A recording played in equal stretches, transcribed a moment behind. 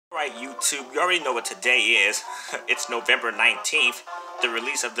Alright YouTube, you already know what today is. It's November 19th, the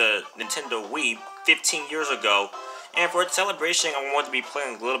release of the Nintendo Wii 15 years ago. And for its celebration, I wanted to be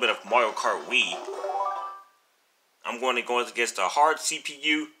playing a little bit of Mario Kart Wii. I'm going to go against the hard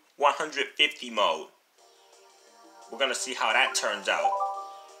CPU 150 mode. We're going to see how that turns out.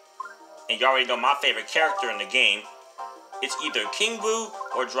 And you already know my favorite character in the game. It's either King Boo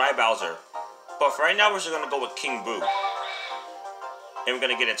or Dry Bowser. But for right now, we're just going to go with King Boo. And we're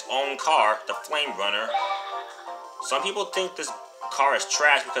going to get its own car, the Flame Runner. Some people think this car is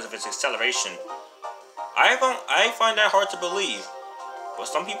trash because of its acceleration. I find that hard to believe. But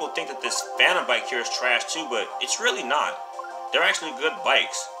some people think that this Phantom bike here is trash too, but it's really not. They're actually good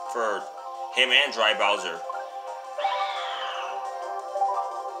bikes for him and Dry Bowser.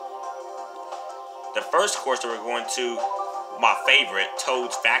 The first course that we're going to, my favorite,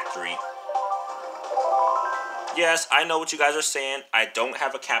 Toad's Factory. Yes, I know what you guys are saying. I don't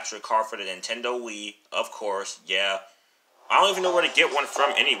have a capture card for the Nintendo Wii, of course, yeah. I don't even know where to get one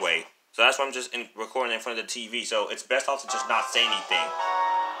from anyway. So that's why I'm just recording in front of the TV. So it's best off to just not say anything.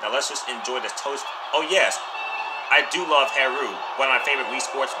 Now let's just enjoy this Toast. Oh yes, I do love Haru, one of my favorite Wii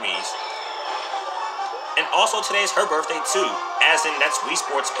Sports Miis. And also today's her birthday too. As in, that's Wii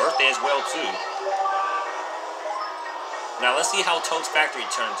Sports' birthday as well too. Now let's see how Toad's Factory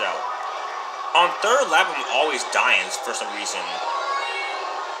turns out. On third lap, I'm always dying for some reason.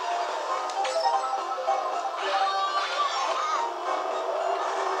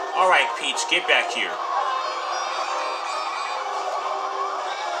 Alright, Peach, get back here.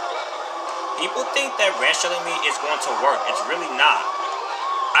 People think that wrestling me is going to work. It's really not.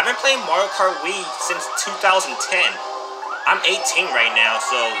 I've been playing Mario Kart Wii since 2010. I'm 18 right now,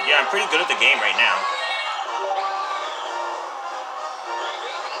 so yeah, I'm pretty good at the game right now.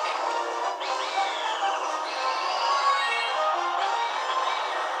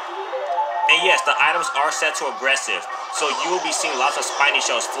 And yes, the items are set to aggressive, so you will be seeing lots of spiny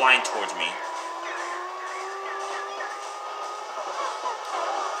shells flying towards me.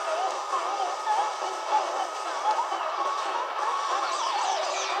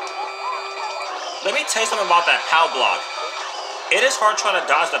 Let me tell you something about that POW block. It is hard trying to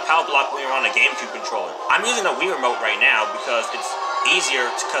dodge the POW block when you're on a GameCube controller. I'm using a Wii remote right now because it's easier,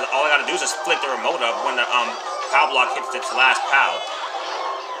 because all I gotta do is just flick the remote up when the POW block hits its last POW.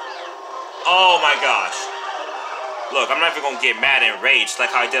 Oh my gosh. Look, I'm not even gonna get mad and rage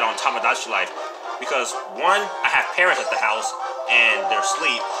like how I did on Tamagotchi Life. Because, one, I have parents at the house and they're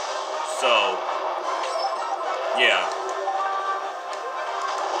asleep. So, yeah.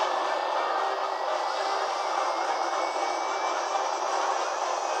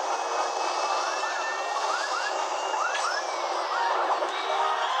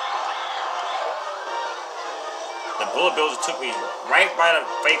 The bullet bills took me right by the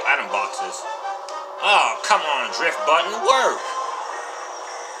fake item boxes. Oh, come on, drift button, work!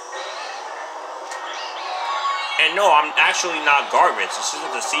 And no, I'm actually not garbage. It's just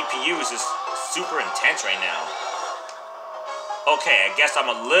that the CPU is just super intense right now. Okay, I guess I'm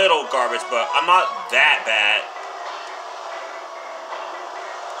a little garbage, but I'm not that bad.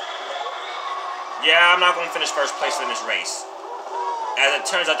 Yeah, I'm not going to finish first place in this race. As it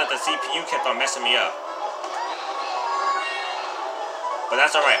turns out that the CPU kept on messing me up. But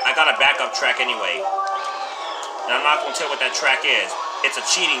that's alright, I got a backup track anyway. And I'm not going to tell you what that track is. It's a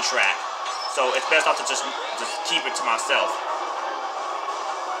cheating track. So it's best off to just keep it to myself.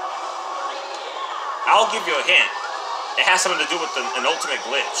 I'll give you a hint. It has something to do with an ultimate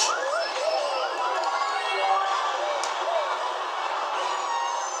glitch.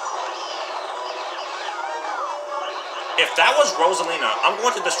 If that was Rosalina, I'm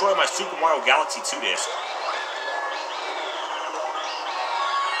going to destroy my Super Mario Galaxy 2 disc.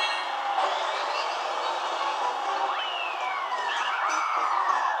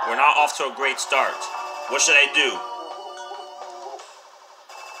 We're not off to a great start. What should I do?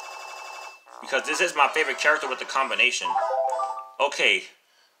 Because this is my favorite character with the combination. Okay,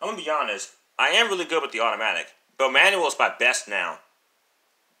 I'm gonna be honest. I am really good with the automatic, but manual is my best now.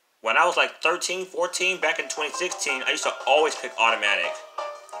 When I was like 13, 14, back in 2016, I used to always pick automatic.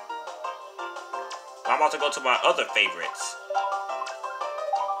 I'm about to go to my other favorites.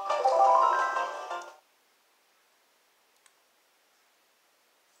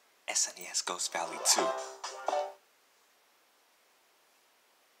 SNES Ghost Valley 2.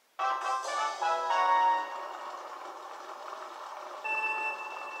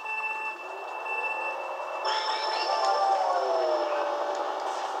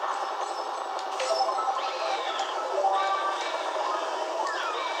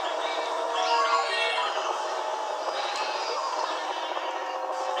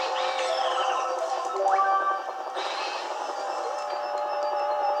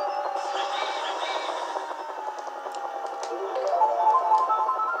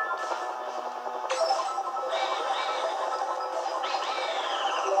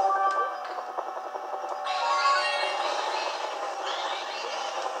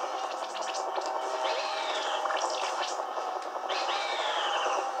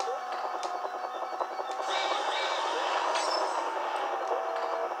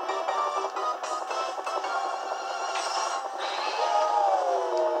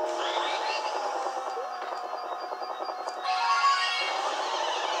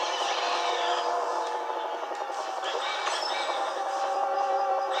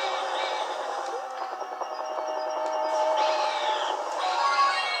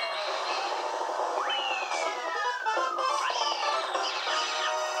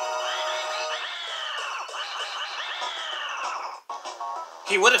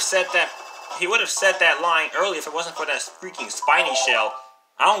 He would have said that. He would have said that line earlier if it wasn't for that freaking spiny shell.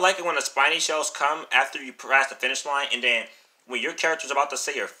 I don't like it when the spiny shells come after you pass the finish line, and then when your character's about to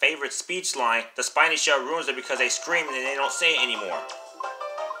say your favorite speech line, the spiny shell ruins it because they scream and they don't say it anymore.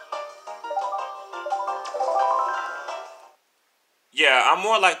 Yeah, I'm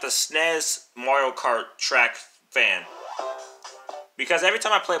more like the SNES Mario Kart track fan. Because every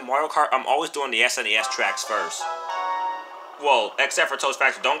time I play Mario Kart, I'm always doing the SNES tracks first. Well, except for Toad's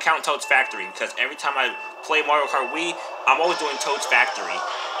Factory. Don't count Toad's Factory, because every time I play Mario Kart Wii, I'm always doing Toad's Factory.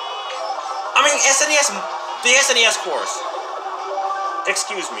 I mean, the SNES course.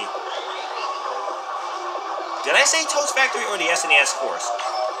 Excuse me. Did I say Toad's Factory or the SNES course?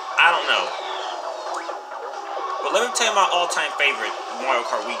 I don't know. But let me tell you my all-time favorite Mario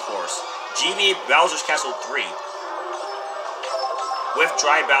Kart Wii course. GBA Bowser's Castle 3. With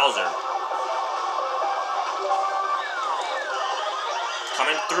Dry Bowser.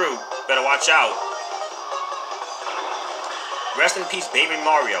 Coming through. Better watch out. Rest in peace, Baby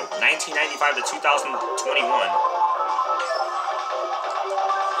Mario. 1995 to 2021.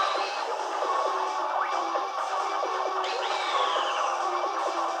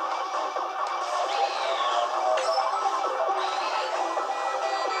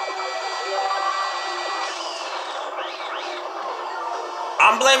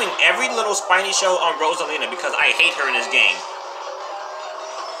 I'm blaming every little spiny shell on Rosalina because I hate her in this game.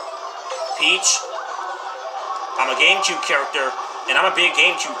 Peach, I'm a GameCube character, and I'm a big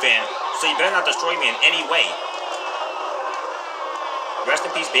GameCube fan, so you better not destroy me in any way. Rest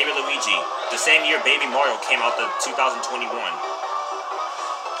in peace, Baby Luigi. The same year Baby Mario came out to 2021.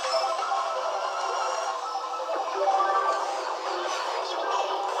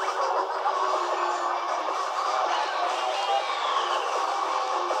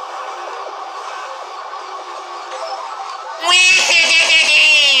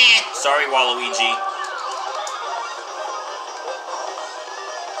 Sorry, Waluigi.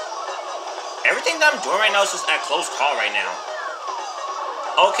 Everything that I'm doing right now is just at close call right now.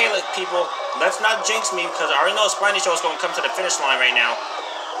 Okay, people, let's not jinx me because I already know Spiny Show is going to come to the finish line right now.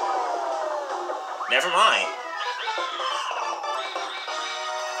 Never mind.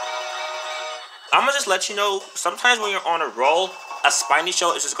 I'm going to just let you know, sometimes when you're on a roll, a Spiny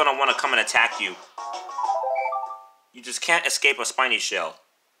Shell is just going to want to come and attack you. You just can't escape a Spiny Shell.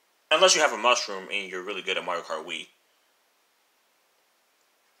 Unless you have a mushroom and you're really good at Mario Kart Wii.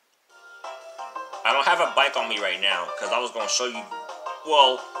 I don't have a bike on me right now because I was going to show you.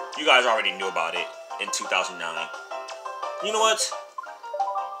 Well, you guys already knew about it in 2009. You know what?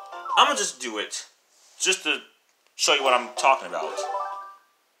 I'm going to just do it. Just to show you what I'm talking about.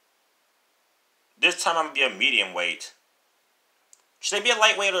 This time I'm going to be a medium weight. Should I be a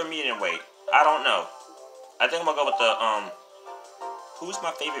lightweight or a medium weight? I don't know. I think I'm going to go with the, who's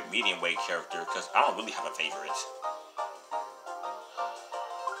my favorite medium weight character? Because I don't really have a favorite.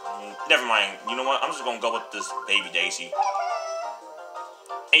 Never mind. You know what? I'm just going to go with this Baby Daisy.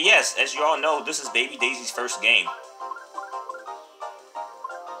 And yes, as you all know, this is Baby Daisy's first game.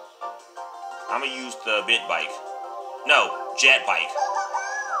 I'm going to use the Bit Bike. No, Jet Bike.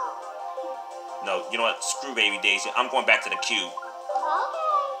 No, you know what? Screw Baby Daisy. I'm going back to the cube.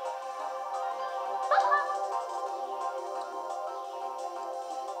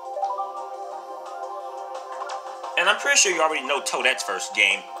 And I'm pretty sure you already know Toadette's first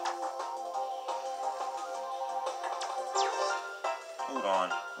game. Hold on.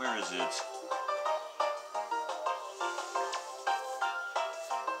 Where is it?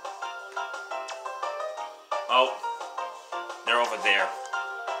 Oh. They're over there.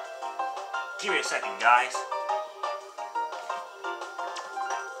 Give me a second, guys.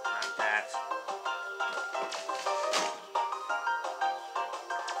 Like that.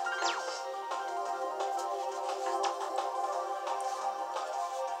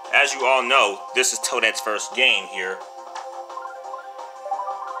 As you all know, this is Toadette's first game here.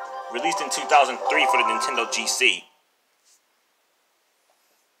 Released in 2003 for the Nintendo GC.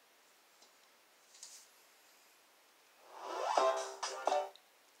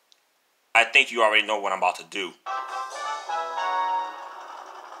 I think you already know what I'm about to do.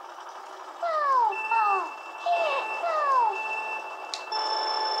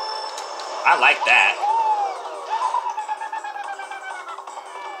 I like that.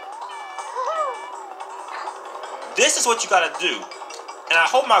 This is what you gotta do. And I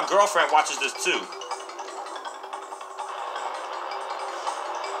hope my girlfriend watches this too.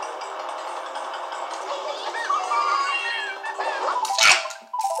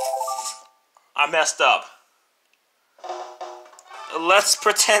 I messed up. Let's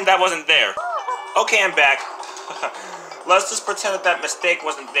pretend that wasn't there. Okay, I'm back. Let's just pretend that that mistake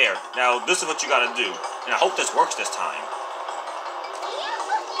wasn't there. Now, this is what you gotta do. And I hope this works this time.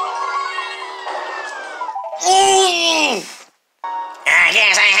 I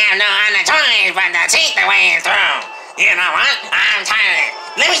guess I have no other choice but to take the way through. You know what? I'm tired of it.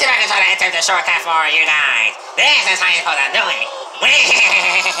 Let me see if I can try to attempt a shortcut for you guys. This is how you're supposed to do it.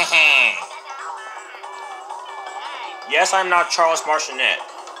 Yes, I'm not Charles Martinet.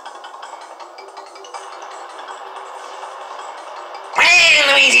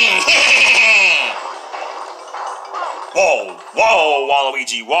 Well, Luigi. Whoa, whoa,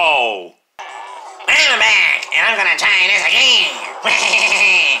 Waluigi, whoa. I'm back, and I'm gonna try this again.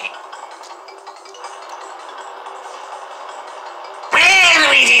 Well,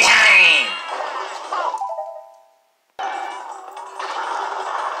 Luigi time.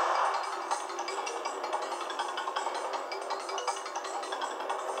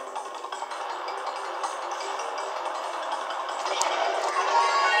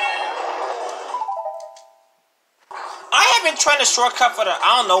 I have been trying to shortcut for the,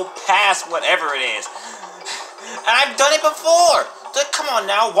 I don't know, past whatever it is. And I've done it before. Come on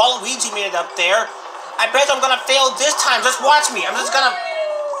now, Waluigi made it up there. I bet I'm gonna fail this time. Just watch me. I'm just gonna...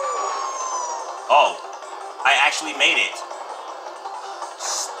 Oh, I actually made it.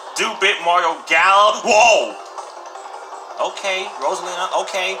 Stupid Mario Gala. Whoa. Okay, Rosalina,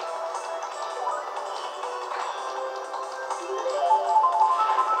 okay.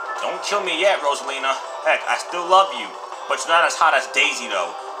 Don't kill me yet, Rosalina. Heck, I still love you. But you're not as hot as Daisy,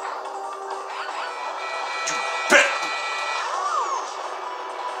 though. You bet!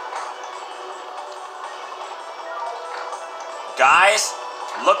 Guys,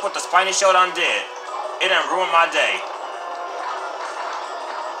 look what the Spiny Showdown did. It done ruined my day.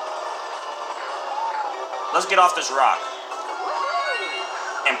 Let's get off this rock.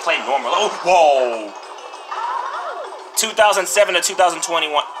 And play normal. Oh, whoa! 2007 to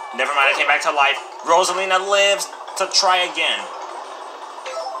 2021. Never mind, I came back to life. Rosalina lives to try again.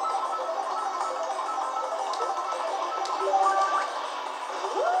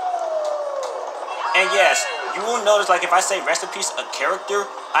 And yes, you will notice, like, if I say rest in peace a character,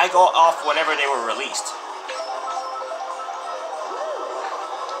 I go off whenever they were released.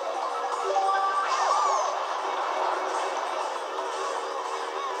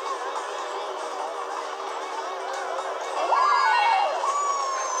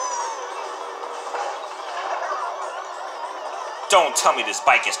 Don't tell me this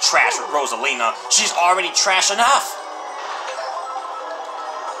bike is trash with Rosalina. She's already trash enough.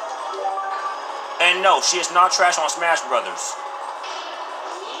 And no, she is not trash on Smash Brothers.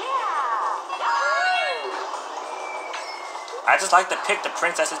 I just like to pick the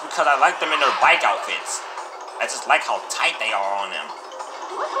princesses because I like them in their bike outfits. I just like how tight they are on them.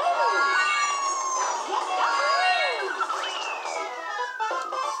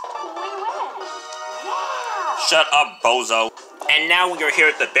 Shut up, bozo. And now we are here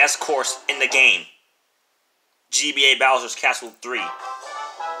at the best course in the game. GBA Bowser's Castle 3.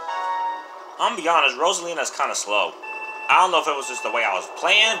 I'm gonna be honest, Rosalina's kind of slow. I don't know if it was just the way I was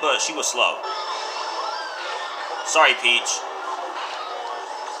playing, but she was slow. Sorry, Peach.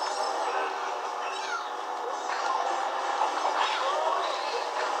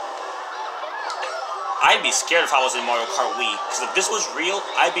 I'd be scared if I was in Mario Kart Wii, because if this was real,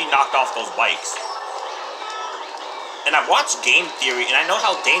 I'd be knocked off those bikes. And I've watched Game Theory, and I know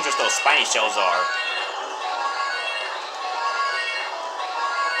how dangerous those spiny shells are.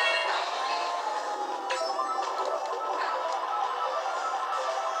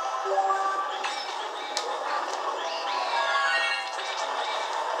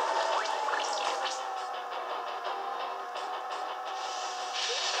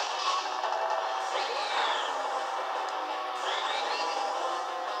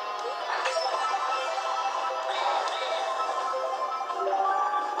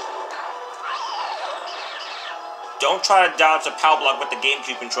 Don't try to dodge a power block with the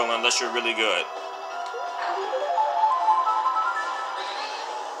GameCube controller unless you're really good.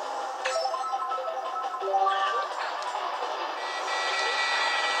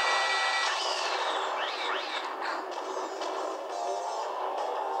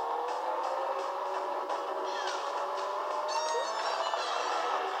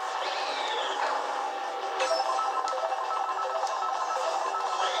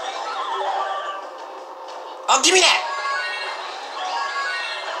 Oh, give me that!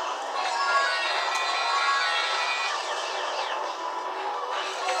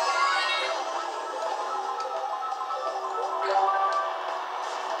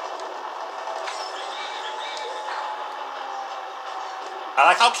 I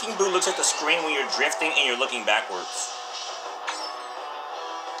like how King Boo looks at the screen when you're drifting and you're looking backwards.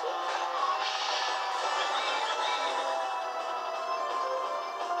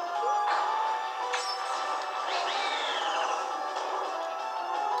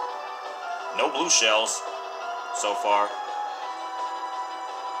 blue shells so far.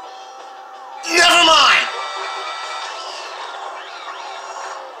 Never mind!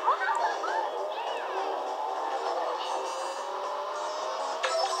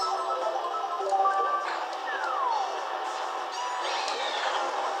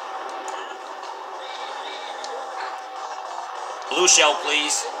 Blue shell,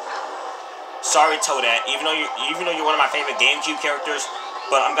 please. Sorry, Toadette. Even though you're one of my favorite GameCube characters,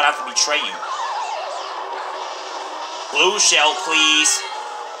 but I'm gonna have to betray you. Blue shell, please.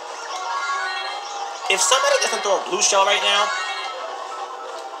 If somebody doesn't throw a blue shell right now,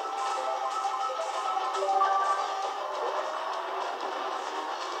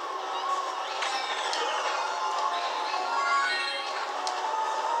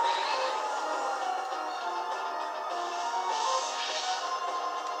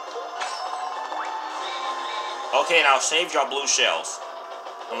 okay, now save your blue shells.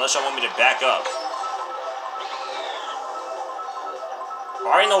 Unless y'all want me to back up.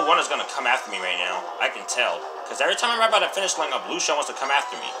 I already know one is going to come after me right now. I can tell. Because every time I'm right by the finish line, a blue shell wants to come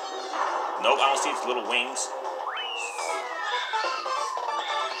after me. Nope, I don't see its little wings.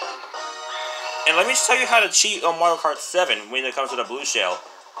 And let me just tell you how to cheat on Mario Kart 7 when it comes to the blue shell.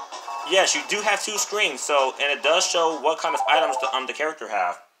 Yes, you do have two screens, and it does show what kind of items the character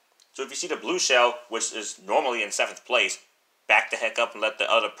have. So if you see the blue shell, which is normally in 7th place, back the heck up and let the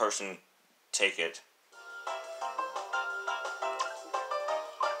other person take it.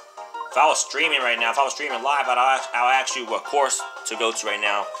 If I was streaming right now, if I was streaming live, I'll ask you what course to go to right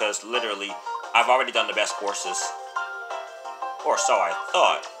now, because literally, I've already done the best courses. Or so I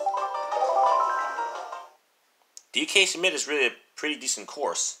thought. DK Submit is really a pretty decent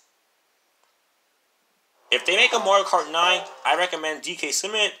course. If they make a Mario Kart 9, I recommend DK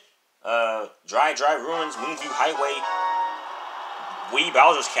Submit, Dry Ruins, Moonview Highway, Wii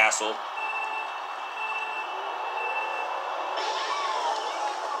Bowser's Castle.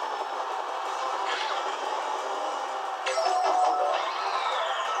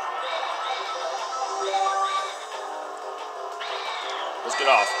 Let's get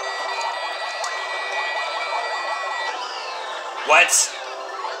off. What?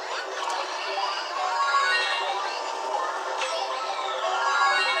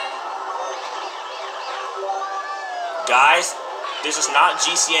 Guys, this is not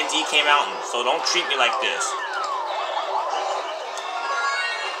GC and DK Mountain, so don't treat me like this.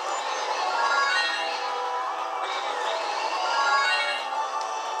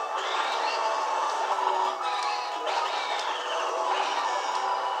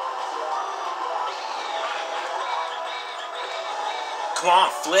 Come on,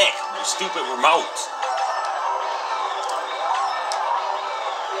 flick, you stupid remote.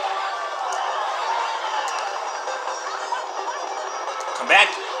 Come back.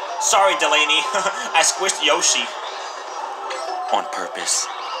 Sorry, Delany. I squished Yoshi. On purpose.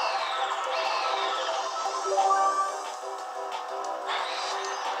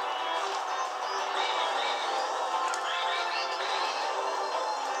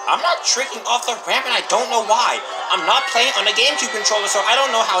 I'm not tricking off the ramp and I don't know why. I'm not playing on the GameCube controller, so I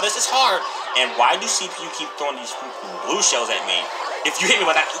don't know how this is hard. And why do CPU keep throwing these blue shells at me? If you hit me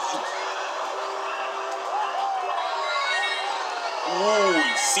with that... Ooh,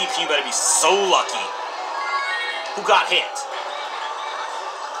 CPU better be so lucky. Who got hit?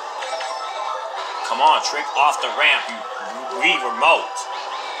 Come on, trick off the ramp, you Wii remote.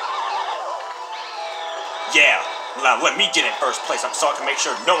 Yeah. Now let me get in first place so I can make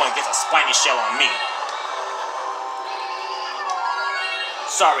sure no one gets a spiny shell on me.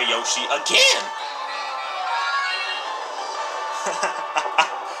 Sorry, Yoshi, again!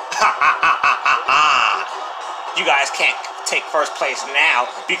 You guys can't take first place now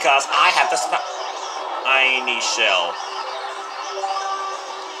because I have the spiny shell.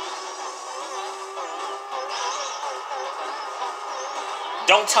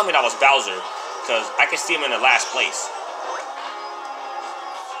 Don't tell me that was Bowser, because I can see him in the last place.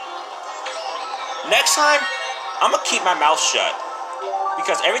 Next time, I'm gonna keep my mouth shut.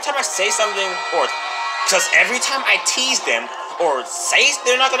 Because every time I say something, because every time I tease them, or say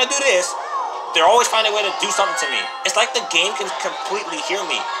they're not gonna do this, they're always finding a way to do something to me. It's like the game can completely hear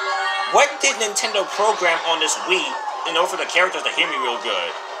me. What did Nintendo program on this Wii in order for the characters to hear me real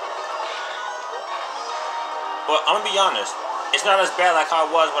good? Well, I'm gonna be honest. It's not as bad like how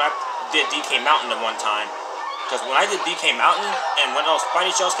it was when I did DK Mountain the one time. Because when I did DK Mountain, and when those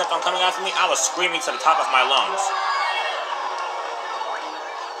spiny shells kept on coming after me, I was screaming to the top of my lungs.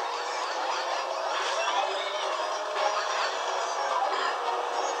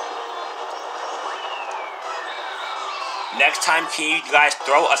 Next time, can you guys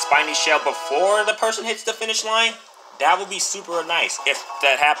throw a spiny shell before the person hits the finish line? That would be super nice if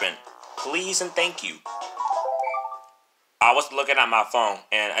that happened. Please and thank you. I was looking at my phone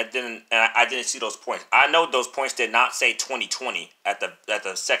and I didn't see those points. I know those points did not say 2020 at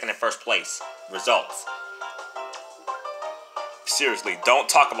the second and first place results. Seriously, don't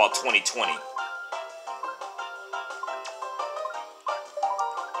talk about 2020.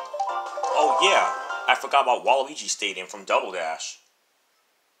 Oh yeah, I forgot about Waluigi Stadium from Double Dash.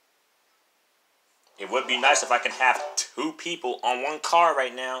 It would be nice if I can have 2 people on one car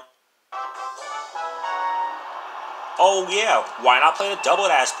right now. Oh yeah, why not play the Double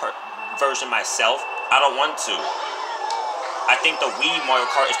Dash version myself? I don't want to. I think the Wii Mario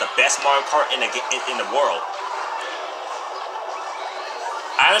Kart is the best Mario Kart in the world.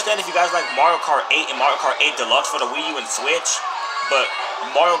 I understand if you guys like Mario Kart 8 and Mario Kart 8 Deluxe for the Wii U and Switch, but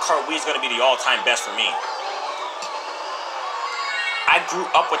Mario Kart Wii is going to be the all-time best for me. I grew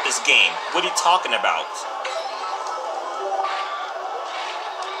up with this game. What are you talking about?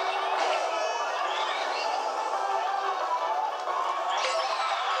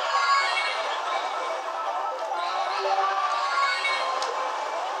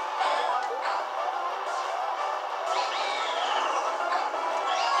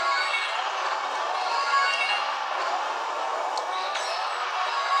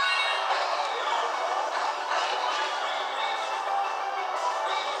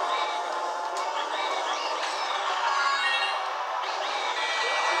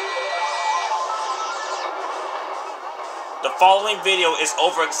 The following video is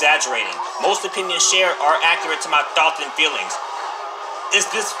over-exaggerating. Most opinions shared are accurate to my thoughts and feelings. Is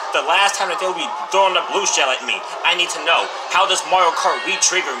this the last time that they'll be throwing a blue shell at me? I need to know, how does Mario Kart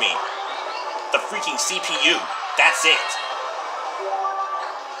re-trigger me? The freaking CPU. That's it.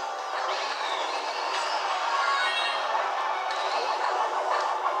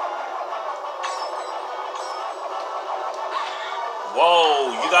 Whoa,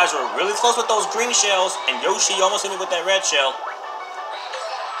 you guys were really close with those green shells, and Yoshi almost hit me with that red shell.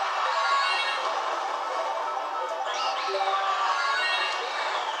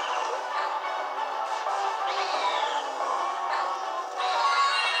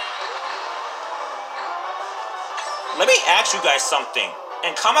 Let me ask you guys something,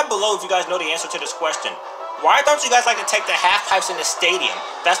 and comment below if you guys know the answer to this question. Why don't you guys like to take the half pipes in the stadium?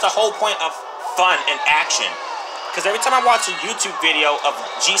 That's the whole point of fun and action. Because every time I watch a YouTube video of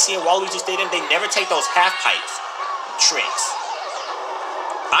GC and Waluigi Stadium, they never take those half pipes tricks.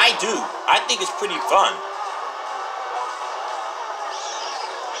 I do. I think it's pretty fun.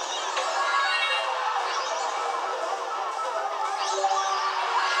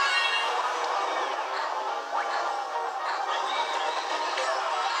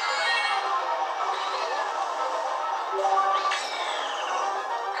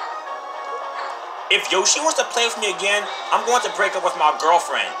 If Yoshi wants to play with me again, I'm going to break up with my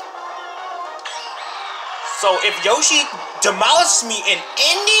girlfriend. So if Yoshi demolishes me in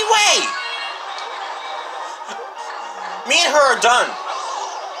any way, me and her are done.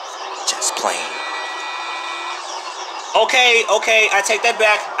 Just playing. Okay, I take that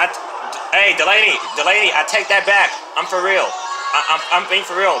back. Hey, Delany, I take that back. I'm for real. I'm being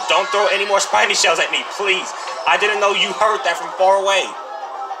for real. Don't throw any more spiny shells at me, please. I didn't know you heard that from far away.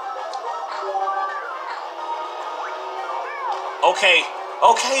 Okay,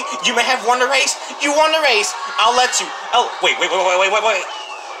 you may have won the race. You won the race. I'll let you. Oh, wait.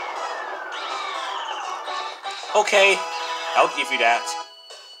 Okay, I'll give you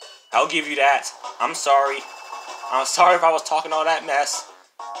that. I'm sorry. I'm sorry if I was talking all that mess.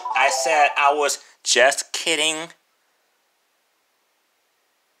 I said I was just kidding.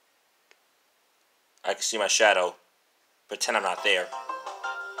 I can see my shadow. Pretend I'm not there.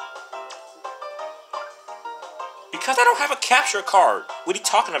 Because I don't have a capture card. What are you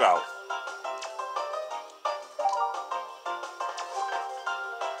talking about?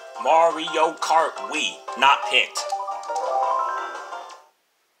 Mario Kart Wii. Not picked.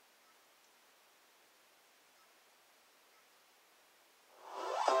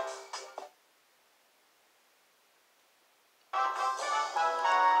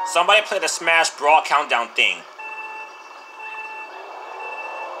 Somebody play the Smash Brawl countdown thing.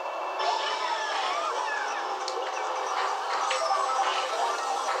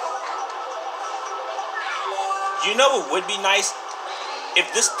 You know what would be nice?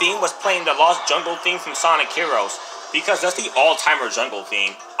 If this theme was playing the Lost Jungle theme from Sonic Heroes. Because that's the all-timer jungle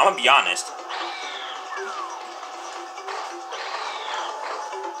theme. I'm gonna be honest.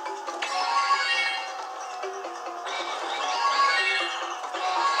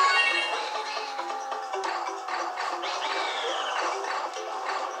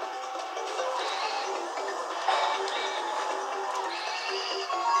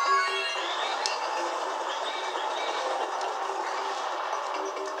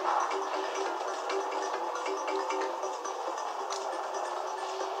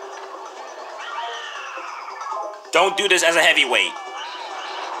 Don't do this as a heavyweight.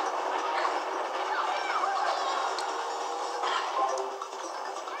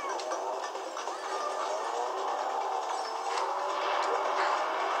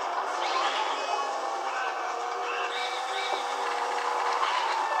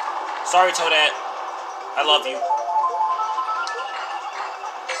 Sorry, Toadette. I love you.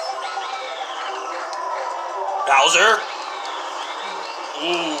 Bowser?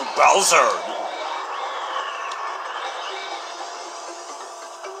 Ooh, Bowser.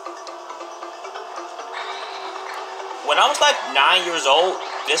 When I was like 9 years old,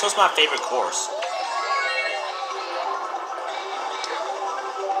 this was my favorite course.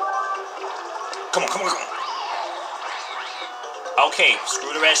 Come on, come on, come on. Okay,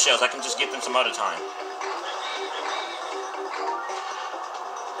 screw the red shells. I can just get them some other time.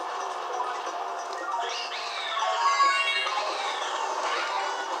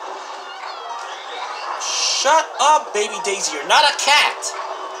 Shut up, baby Daisy. You're not a cat.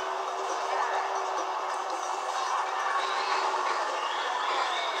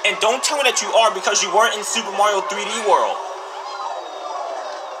 And don't tell me that you are because you weren't in Super Mario 3D World.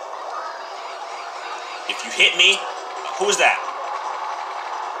 If you hit me, who is that?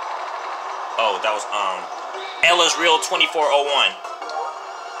 Oh, that was, Ella's Real 2401.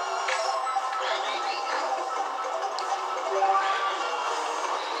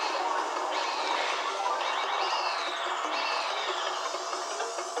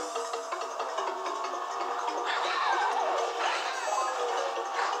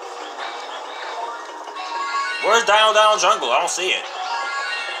 Where's Dino Jungle? I don't see it.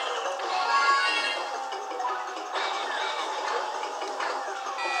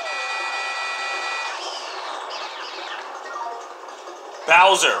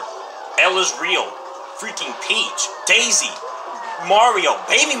 Bowser, Ella's Real, freaking Peach, Daisy, Mario,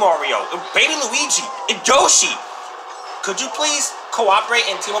 Baby Luigi, and Yoshi. Could you please cooperate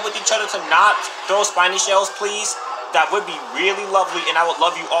and team up with each other to not throw spiny shells, please? That would be really lovely, and I would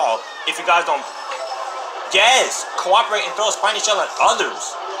love you all if you guys don't. Yes, cooperate and throw a spiny shell at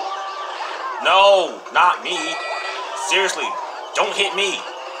others. No, not me. Seriously, don't hit me.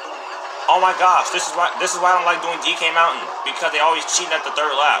 Oh my gosh, this is why I don't like doing DK Mountain, because they always cheating at the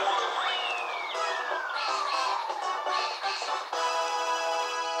third lap.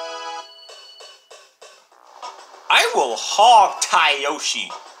 I will hog tie Yoshi.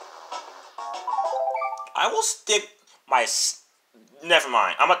 I will stick my... Never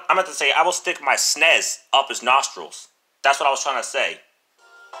mind. I'm about to say I will stick my SNES up his nostrils. That's what I was trying to say.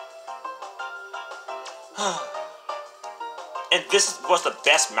 And this was the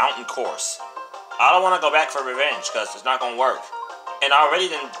best mountain course. I don't want to go back for revenge because it's not going to work. And I already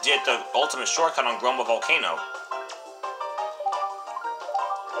did the ultimate shortcut on Grumble Volcano.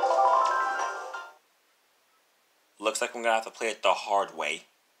 Looks like I'm going to have to play it the hard way.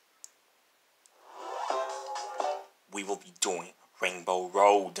 We will be doing Rainbow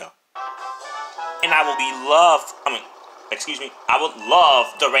Road. And I will be I would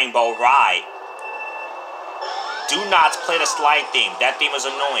love the Rainbow Ride. Do not play the slide theme. That theme is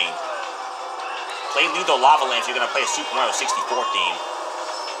annoying. Play Lido Lava Land if you're going to play a Super Mario 64 theme.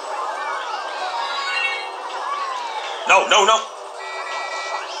 No, no, no.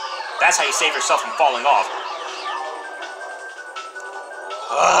 That's how you save yourself from falling off.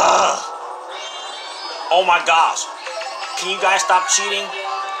 Ugh. Oh my gosh. Can you guys stop cheating?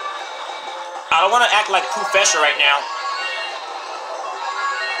 I don't want to act like Professor right now.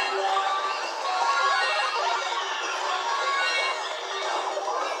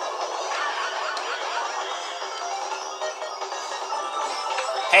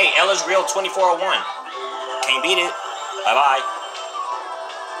 Hey, Ella's Real 2401. Can't beat it. Bye-bye.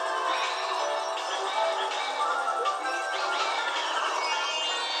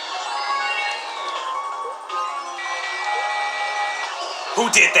 Who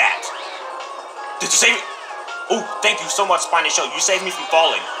did that? Did you save me? Oh, thank you so much, Spiny Show. You saved me from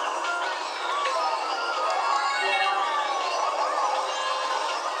falling.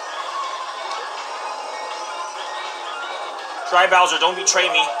 Try Bowser, don't betray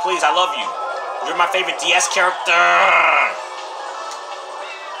me. Please, I love you. You're my favorite DS character.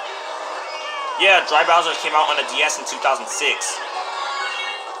 Yeah, Dry Bowser came out on the DS in 2006.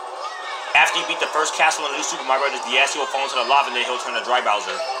 After you beat the first castle in New Super Mario Bros. DS, he will fall into the lava and then he'll turn to Dry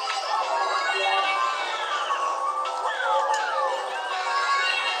Bowser.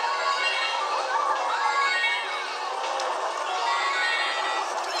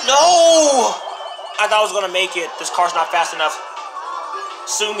 No! I thought I was gonna make it. This car's not fast enough.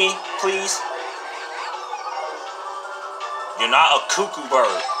 Sue me, please. You're not a cuckoo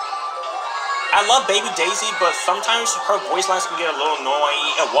bird. I love Baby Daisy, but sometimes her voice lines can get a little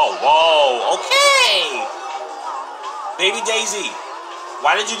annoying. Whoa, whoa, okay. Baby Daisy,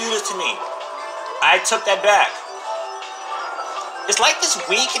 why did you do this to me? I took that back. It's like this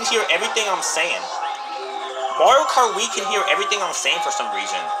Wii can hear everything I'm saying. Mario Kart Wii can hear everything I'm saying for some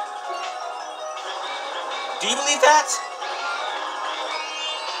reason. Do you believe that?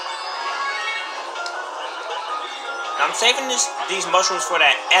 I'm saving these mushrooms for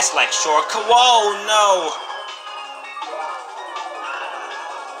that S-like shortcut. Whoa, no.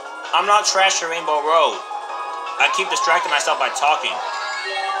 I'm not trashing Rainbow Road. I keep distracting myself by talking.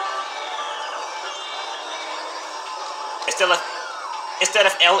 Instead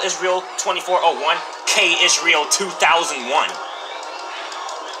of L Israel 2401, K Israel 2001.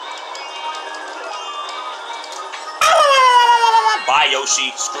 Bye,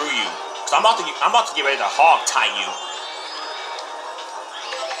 Yoshi. Screw you. So I'm about to get ready to hog tie you.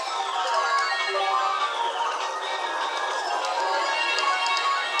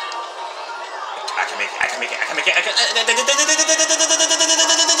 I can make it.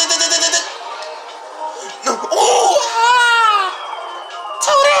 No. Oh!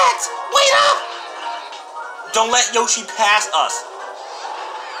 Toadette! Wait up! Don't let Yoshi pass us.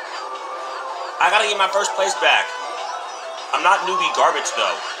 I gotta get my first place back. I'm not newbie garbage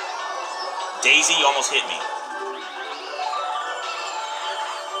though. Daisy almost hit me.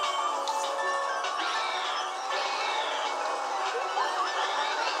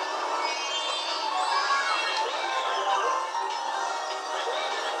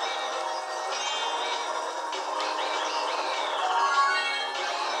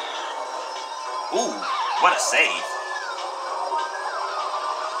 Ooh, what a save.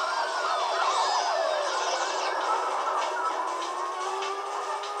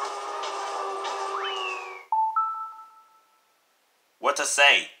 What to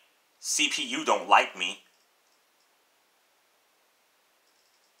say? CPU don't like me.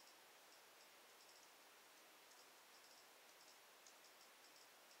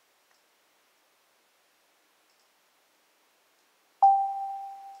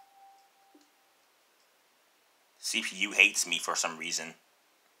 CPU hates me for some reason.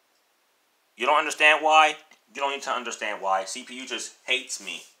 You don't understand why? You don't need to understand why. CPU just hates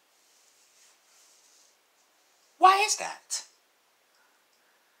me. Why is that?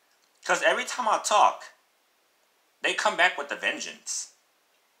 Because every time I talk, they come back with a vengeance.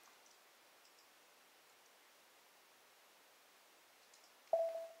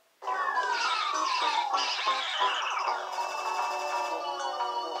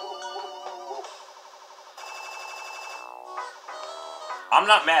 I'm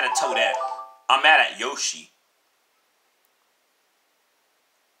not mad at Toadette. I'm mad at Yoshi.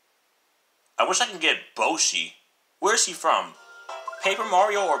 I wish I could get Boshi. Where is he from? Paper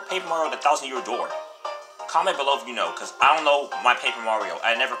Mario or Paper Mario the 1,000-Year Door? Comment below if you know, because I don't know my Paper Mario.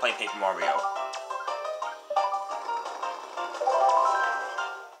 I never played Paper Mario.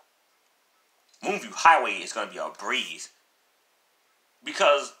 Moonview Highway is going to be a breeze.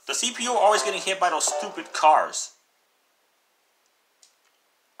 Because the CPU are always getting hit by those stupid cars.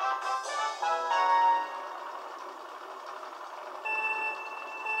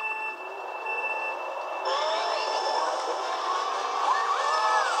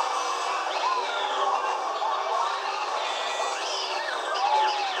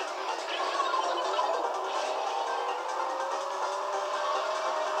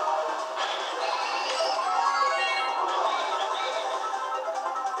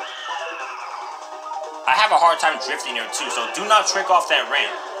 I have a hard time drifting here too, so do not trick off that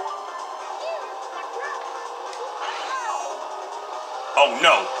ramp. Oh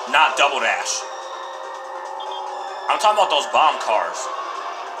no, not Double Dash. I'm talking about those bomb cars.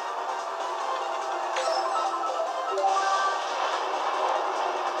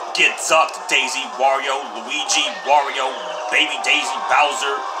 Get zucked, Daisy, Wario, Luigi, Wario, Baby Daisy,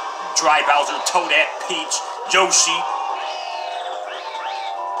 Bowser, Dry Bowser, Toadette, Peach, Yoshi.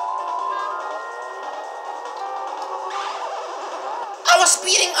 I was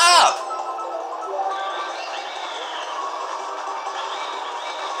speeding up!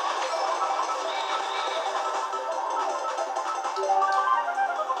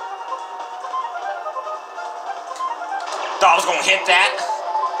 Thought I was gonna hit that.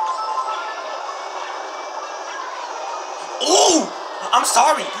 Ooh! I'm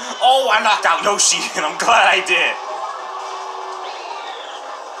sorry! Oh, I knocked out Yoshi, and I'm glad I did.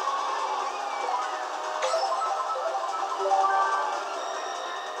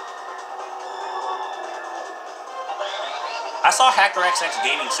 I saw Hacker XX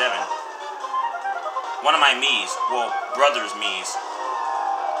Gaming 7. One of my Mii's. Well, brother's Mii's.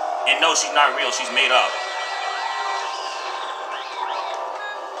 And no, she's not real. She's made up.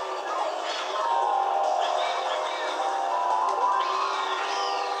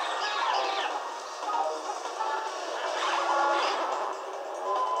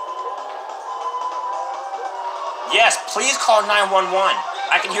 Yes, please call 911.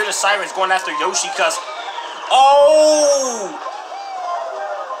 I can hear the sirens going after Yoshi because... Oh!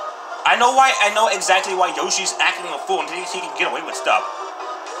 I know exactly why Yoshi's acting a fool and thinks he can get away with stuff.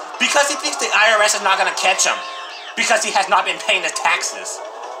 Because he thinks the IRS is not going to catch him. Because he has not been paying his taxes.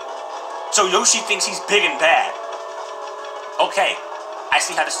 So Yoshi thinks he's big and bad. Okay, I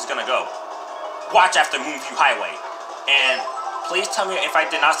see how this is going to go. Watch after Moonview Highway. And please tell me if I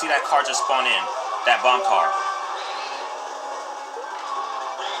did not see that car just spawn in. That bomb car.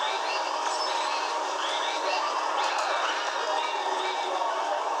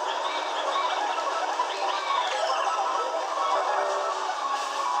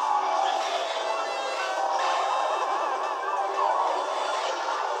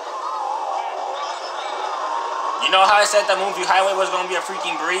 You know how I said that Moonview Highway was going to be a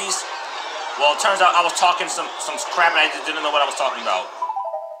freaking breeze? Well, it turns out I was talking some crap and I just didn't know what I was talking about.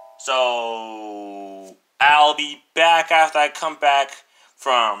 So, I'll be back after I come back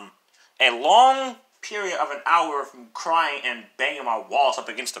from a long period of an hour from crying and banging my walls up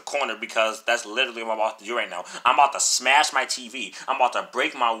against the corner because that's literally what I'm about to do right now. I'm about to smash my TV. I'm about to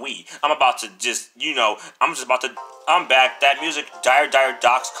break my Wii. I'm about to just, I'm back. That music, Dire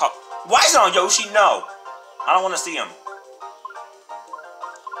Doc's call. Why is it on Yoshi? No. I don't want to see him.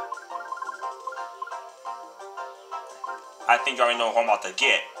 I think you already know who I'm about to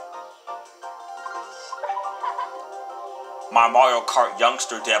get. My Mario Kart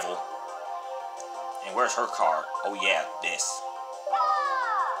youngster devil. And where's her car? Oh yeah, this.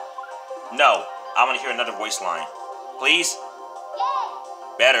 No, I want to hear another voice line. Please?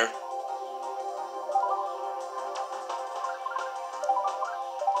 Better.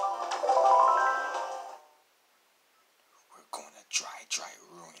 Dry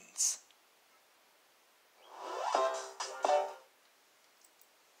ruins.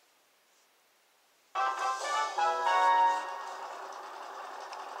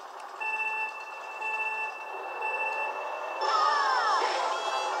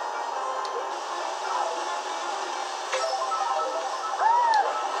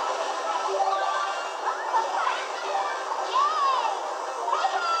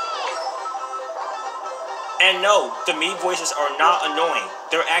 And no, the Mii voices are not annoying.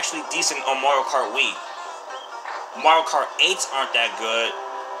 They're actually decent on Mario Kart Wii. Mario Kart 8s aren't that good,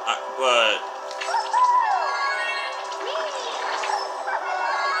 but...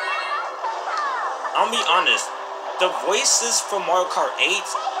 I'll be honest, the voices for Mario Kart 8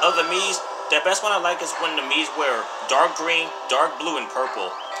 of the Miis, the best one I like is when the Miis wear dark green, dark blue, and purple.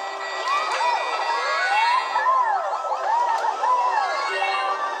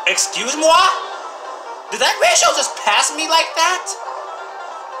 Excuse moi? Did that ratio just pass me like that?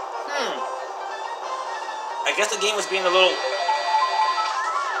 I guess the game was being a little...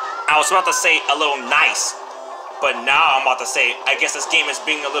 I was about to say a little nice. But now I'm about to say, I guess this game is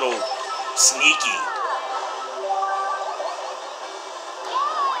being a little sneaky.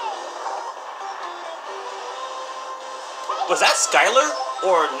 Was that Skylar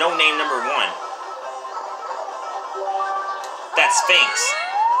or No Name number 1? That's Sphinx.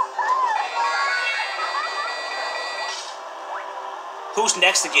 Who's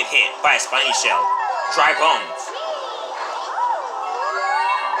next to get hit by a spiny shell? Dry bones.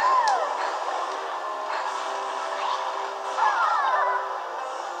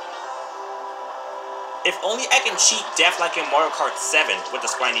 If only I can cheat death like in Mario Kart 7 with the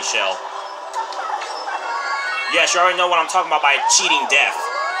spiny shell. Yes, you already know what I'm talking about by cheating death.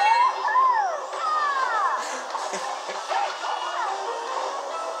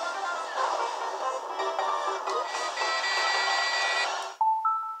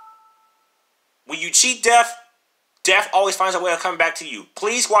 When you cheat death, death always finds a way of coming back to you.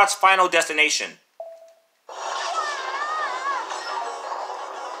 Please watch Final Destination.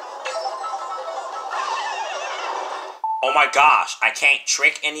 Oh my gosh, I can't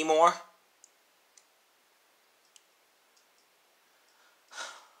trick anymore?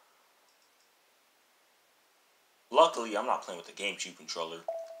 Luckily, I'm not playing with the GameCube controller.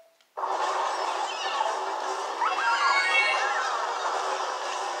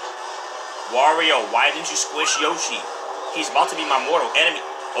 Wario, why didn't you squish Yoshi? He's about to be my mortal enemy.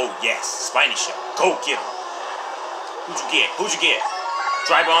 Oh yes, Spiny Shell. Go get him. Who'd you get? Who'd you get?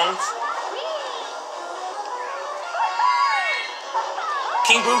 Dry Bones?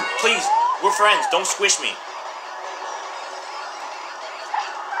 King Boo, please. We're friends. Don't squish me.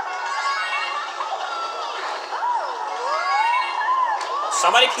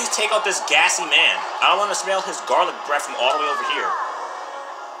 Somebody please take out this gassy man. I don't want to smell his garlic breath from all the way over here.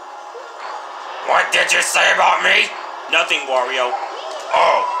 What did you say about me? Nothing, Wario.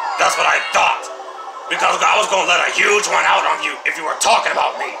 Oh, that's what I thought. Because I was gonna let a huge one out on you if you were talking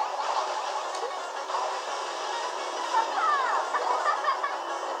about me.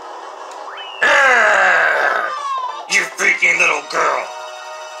 You freaking little girl.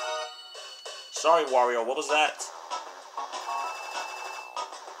 Sorry, Wario, what was that?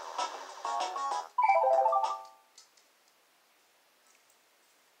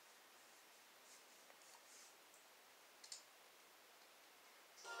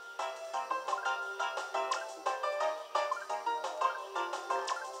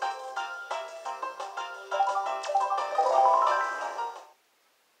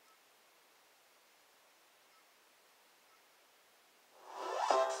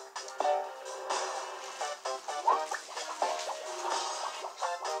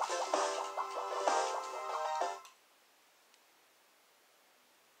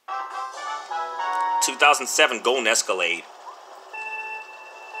 2007 Golden Escalade.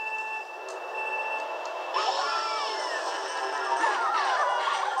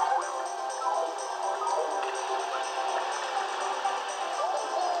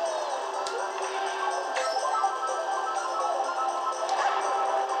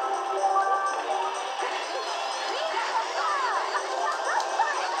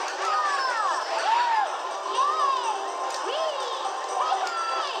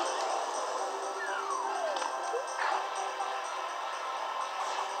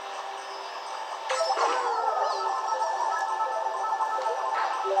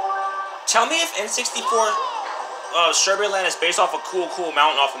 Tell me if N64 Strawberry Land is based off a cool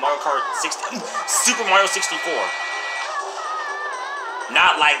mountain off of Mario Kart 60, Super Mario 64.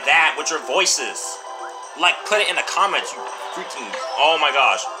 Not like that with your voices. Like, put it in the comments, you freaking... Oh my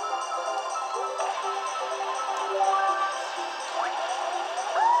gosh.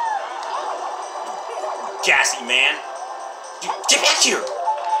 Gassy man. Get back here!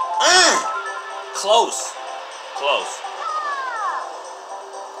 Close. Close.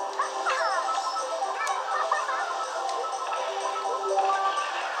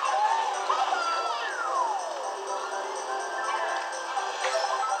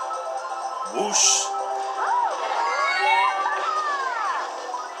 Whoosh.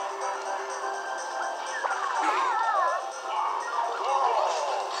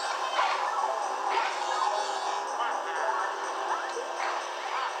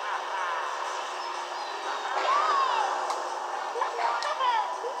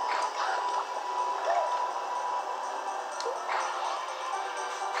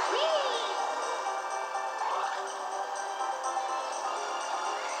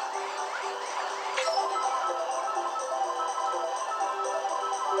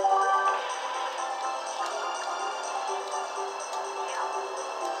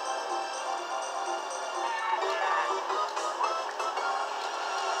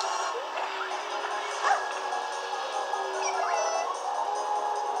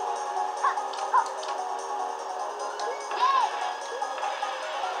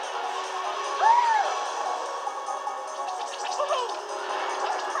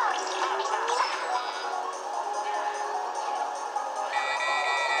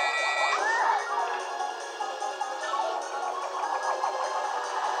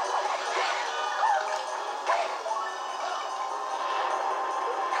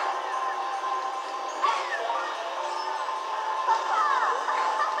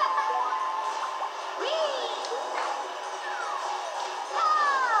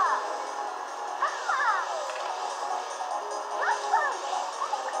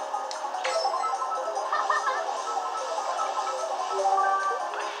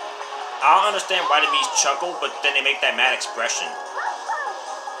 I don't understand why the Mii's chuckle, but then they make that mad expression.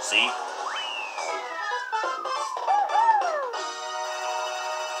 See?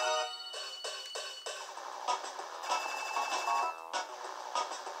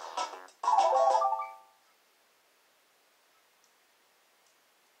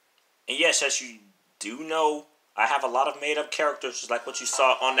 And yes, as you do know, I have a lot of made-up characters, just like what you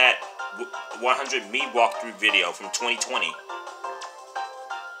saw on that 100 Mii walkthrough video from 2020.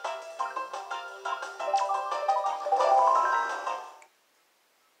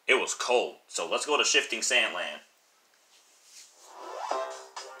 It was cold, so let's go to Shifting Sandland.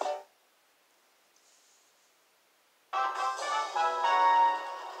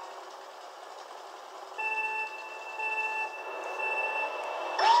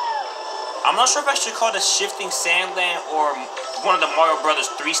 I'm not sure if I should call it Shifting Sandland or one of the Mario Brothers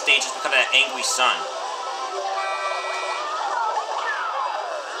 3 stages because of that angry sun.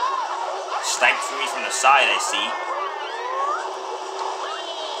 sniped for me from the side, I see.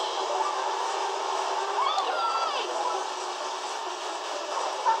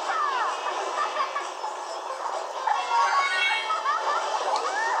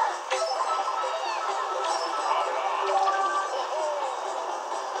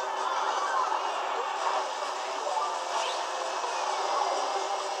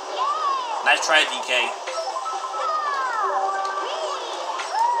 Nice try, DK.